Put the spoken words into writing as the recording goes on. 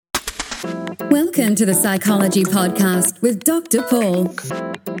Welcome to the Psychology Podcast with Dr. Paul.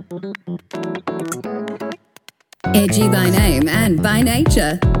 Edgy by name and by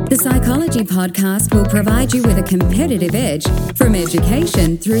nature, the Psychology Podcast will provide you with a competitive edge from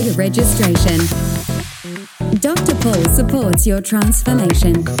education through to registration. Dr. Paul supports your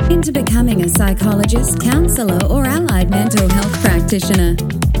transformation into becoming a psychologist, counsellor, or allied mental health practitioner.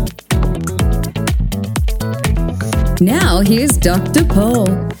 Now here's Dr.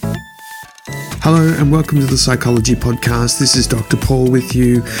 Paul. Hello and welcome to the Psychology Podcast. This is Dr. Paul with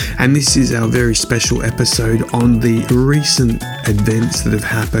you, and this is our very special episode on the recent events that have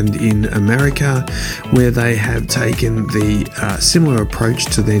happened in America, where they have taken the similar approach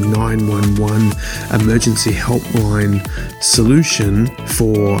to their 911 emergency helpline solution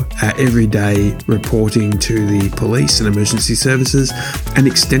for everyday reporting to the police and emergency services, and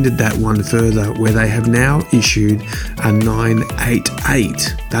extended that one further, where they have now issued a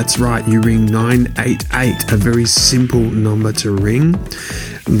 988. That's right, you ring 988, a very simple number to ring,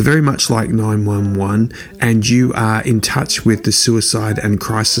 very much like 911, and you are in touch with the suicide and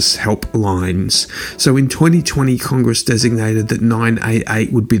crisis helplines. So in 2020, Congress designated that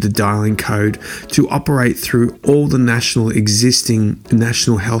 988 would be the dialing code to operate through all the existing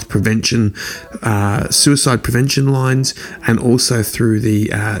national health prevention, suicide prevention lines, and also through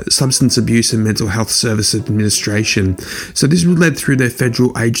the Substance Abuse and Mental Health Service Administration. So this was led through their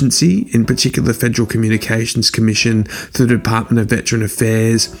federal agency, in particular the Federal Communications Commission, through the Department of Veteran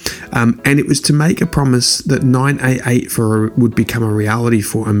Affairs, and it was to make a promise that 988 would become a reality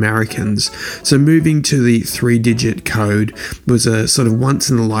for Americans. So moving to the 3-digit code was a sort of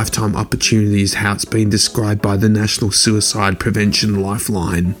once-in-a-lifetime opportunity, is how it's been described by the National Suicide Prevention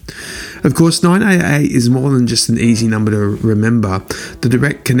Lifeline. Of course, 988 is more than just an easy number to remember. The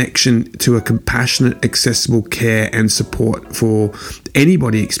direct connection to a compassionate, accessible care and support for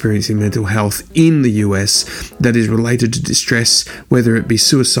anybody experiencing mental health in the US that is related to distress, whether it be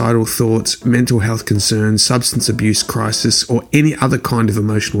suicidal thoughts, mental health concerns, substance abuse crisis, or any other kind of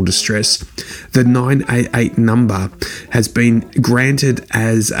emotional distress. The 988 number has been granted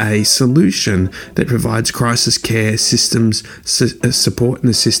as a solution that provides crisis care systems, support and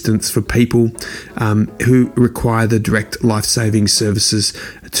assistance for people who require the direct life-saving services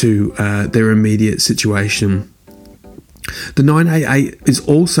to their immediate situation. The 988 is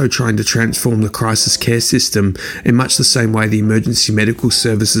also trying to transform the crisis care system in much the same way the emergency medical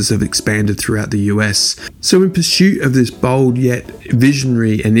services have expanded throughout the US. So in pursuit of this bold yet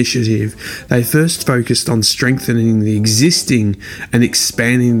visionary initiative, they first focused on strengthening the existing and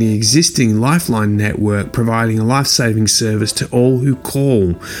expanding the existing Lifeline network, providing a life-saving service to all who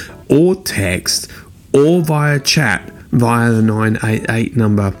call or text or via chat via the 988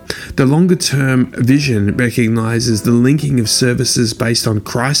 number. The longer-term vision recognises the linking of services based on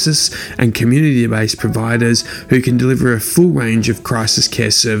crisis and community-based providers who can deliver a full range of crisis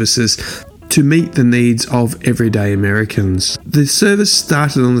care services to meet the needs of everyday Americans. The service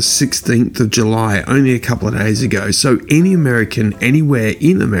started on the 16th of July, only a couple of days ago, so any American anywhere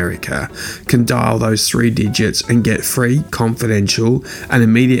in America can dial those 3 digits and get free, confidential, and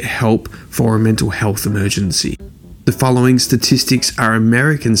immediate help for a mental health emergency. The following statistics are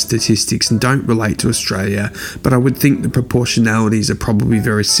American statistics and don't relate to Australia, but I would think the proportionalities are probably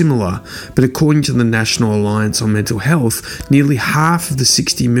very similar. But according to the National Alliance on Mental Health, nearly half of the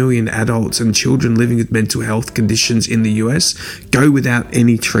 60 million adults and children living with mental health conditions in the US go without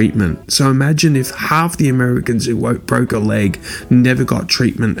any treatment. So imagine if half the Americans who broke a leg never got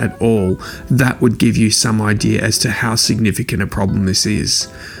treatment at all. That would give you some idea as to how significant a problem this is.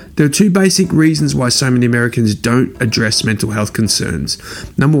 There are 2 basic reasons why so many Americans don't address mental health concerns.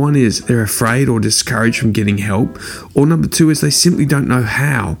 Number 1 is they're afraid or discouraged from getting help, or number 2 is they simply don't know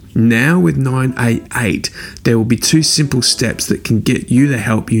how. Now with 988, there will be 2 simple steps that can get you the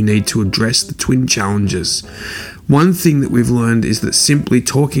help you need to address the twin challenges. One thing that we've learned is that simply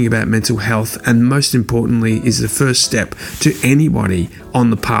talking about mental health, and most importantly, is the first step to anybody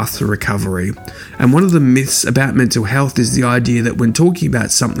on the path to recovery. And one of the myths about mental health is the idea that when talking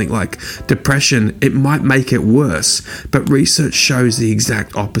about something like depression, it might make it worse, but research shows the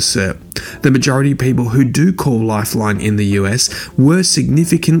exact opposite. The majority of people who do call Lifeline in the US were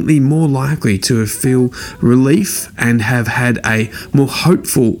significantly more likely to feel relief and have had a more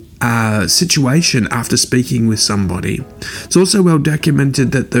hopeful situation after speaking with somebody. It's also well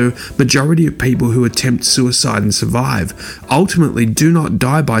documented that the majority of people who attempt suicide and survive ultimately do not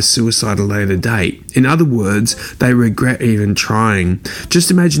die by suicide at a later date. In other words, they regret even trying.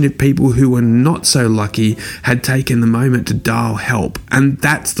 Just imagine if people who were not so lucky had taken the moment to dial help, and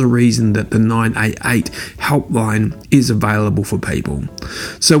that's the reason that the 988 helpline is available for people.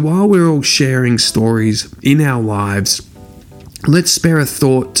 So while we're all sharing stories in our lives, let's spare a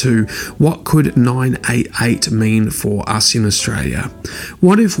thought to what could 988 mean for us in Australia.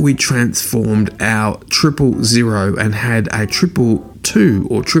 What if we transformed our 000 and had a 222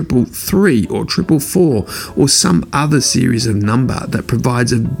 or 333 or 444 or some other series of number that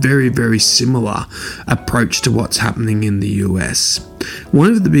provides a very, very similar approach to what's happening in the US? One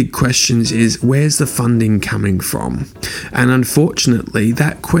of the big questions is, where's the funding coming from? And unfortunately,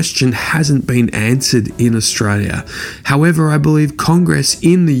 that question hasn't been answered in Australia. However, I believe Congress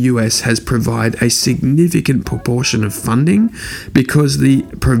in the US has provided a significant proportion of funding because the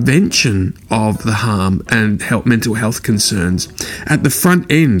prevention of the harm and mental health concerns at the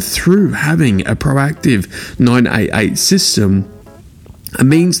front end through having a proactive 988 system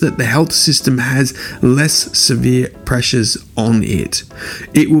means that the health system has less severe pressures on it.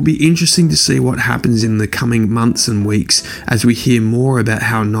 It will be interesting to see what happens in the coming months and weeks as we hear more about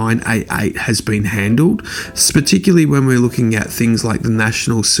how 988 has been handled, particularly when we're looking at things like the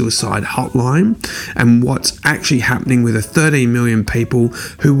National Suicide Hotline and what's actually happening with the 13 million people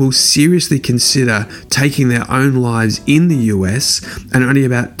who will seriously consider taking their own lives in the US, and only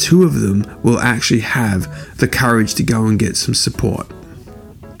about 2 of them will actually have the courage to go and get some support.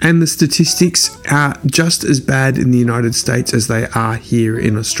 And the statistics are just as bad in the United States as they are here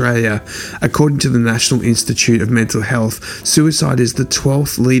in Australia. According to the National Institute of Mental Health, suicide is the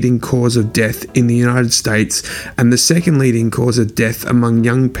 12th leading cause of death in the United States and the second leading cause of death among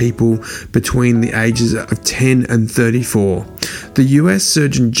young people between the ages of 10 and 34. The US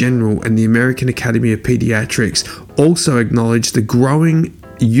Surgeon General and the American Academy of Pediatrics also acknowledge the growing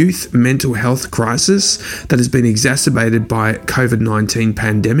youth mental health crisis that has been exacerbated by COVID-19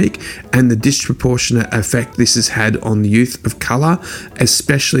 pandemic and the disproportionate effect this has had on the youth of colour,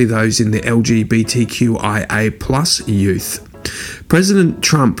 especially those in the LGBTQIA+ youth.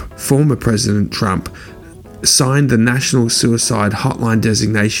 Former President Trump, signed the National Suicide Hotline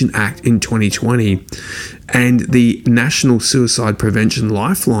Designation Act in 2020, and the National Suicide Prevention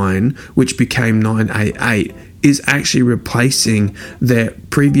Lifeline, which became 988, is actually replacing their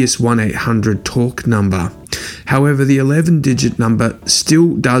previous 1-800-TALK number. However, the 11-digit number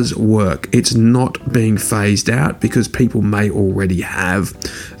still does work. It's not being phased out because people may already have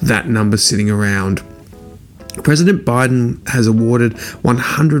that number sitting around. President Biden has awarded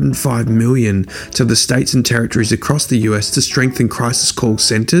 $105 million to the states and territories across the US to strengthen crisis call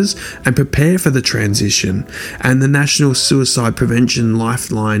centers and prepare for the transition. And the National Suicide Prevention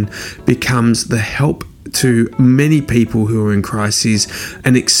Lifeline becomes the help to many people who are in crises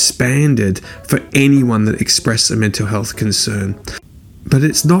and expanded for anyone that expressed a mental health concern. But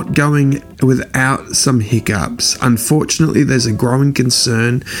it's not going without some hiccups. Unfortunately, there's a growing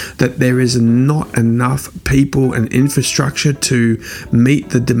concern that there is not enough people and infrastructure to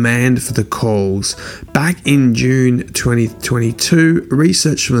meet the demand for the calls. Back in June 2022,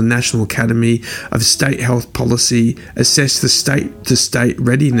 research from the National Academy of State Health Policy assessed the state-to-state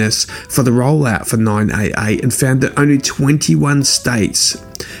readiness for the rollout for 988 and found that only 21 states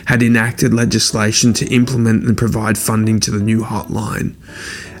had enacted legislation to implement and provide funding to the new hotline.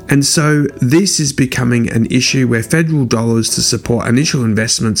 And so this is becoming an issue where federal dollars to support initial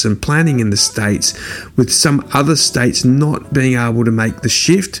investments and planning in the states, with some other states not being able to make the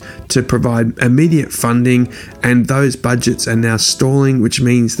shift to provide immediate funding, and those budgets are now stalling, which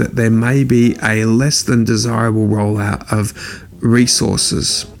means that there may be a less than desirable rollout of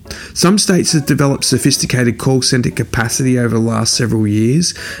resources. Some states have developed sophisticated call centre capacity over the last several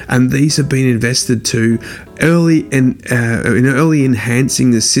years, and these have been invested to early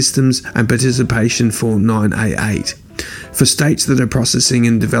enhancing the systems and participation for 988. For states that are processing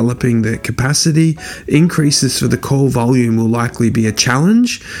and developing the capacity, increases for the call volume will likely be a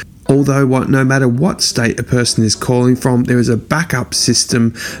challenge. Although no matter what state a person is calling from, there is a backup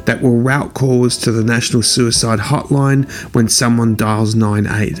system that will route calls to the National Suicide Hotline when someone dials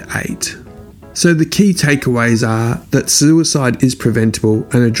 988. So the key takeaways are that suicide is preventable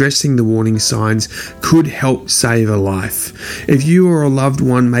and addressing the warning signs could help save a life. If you or a loved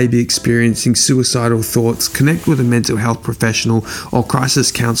one may be experiencing suicidal thoughts, connect with a mental health professional or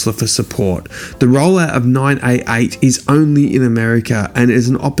crisis counsellor for support. The rollout of 988 is only in America and is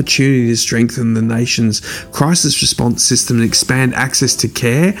an opportunity to strengthen the nation's crisis response system and expand access to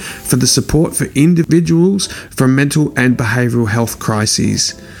care for the support for individuals from mental and behavioural health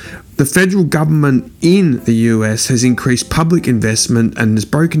crises. The federal government in the US has increased public investment and has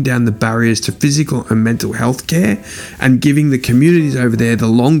broken down the barriers to physical and mental health care and giving the communities over there the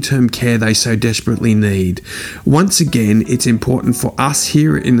long-term care they so desperately need. Once again, it's important for us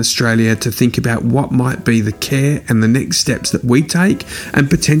here in Australia to think about what might be the care and the next steps that we take and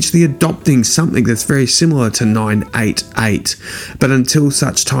potentially adopting something that's very similar to 988. But until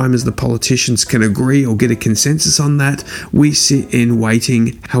such time as the politicians can agree or get a consensus on that, we sit in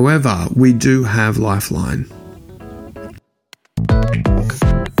waiting. However, we do have Lifeline.